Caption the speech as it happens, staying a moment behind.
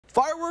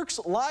Fireworks,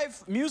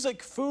 live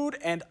music, food,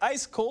 and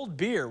ice-cold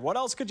beer. What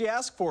else could you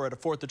ask for at a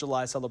 4th of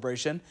July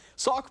celebration?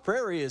 Sauk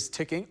Prairie is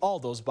ticking all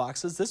those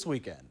boxes this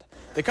weekend.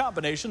 The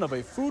combination of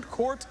a food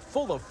court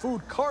full of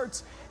food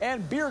carts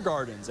and beer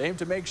gardens aim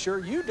to make sure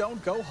you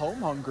don't go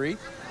home hungry,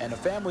 and a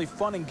family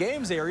fun and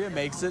games area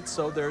makes it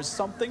so there's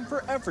something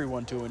for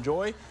everyone to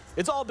enjoy.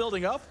 It's all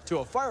building up to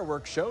a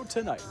fireworks show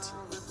tonight.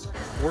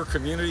 We're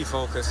community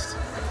focused,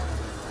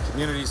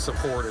 community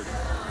supported,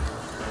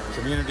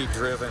 community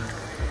driven.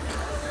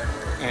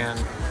 And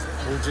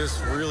we're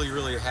just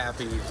really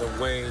happy the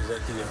way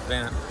that the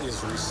event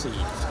is received.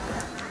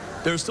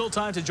 There's still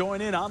time to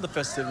join in on the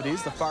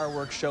festivities. The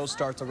fireworks show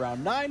starts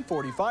around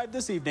 9:45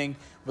 this evening,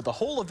 with the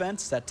whole event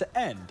set to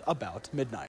end about midnight.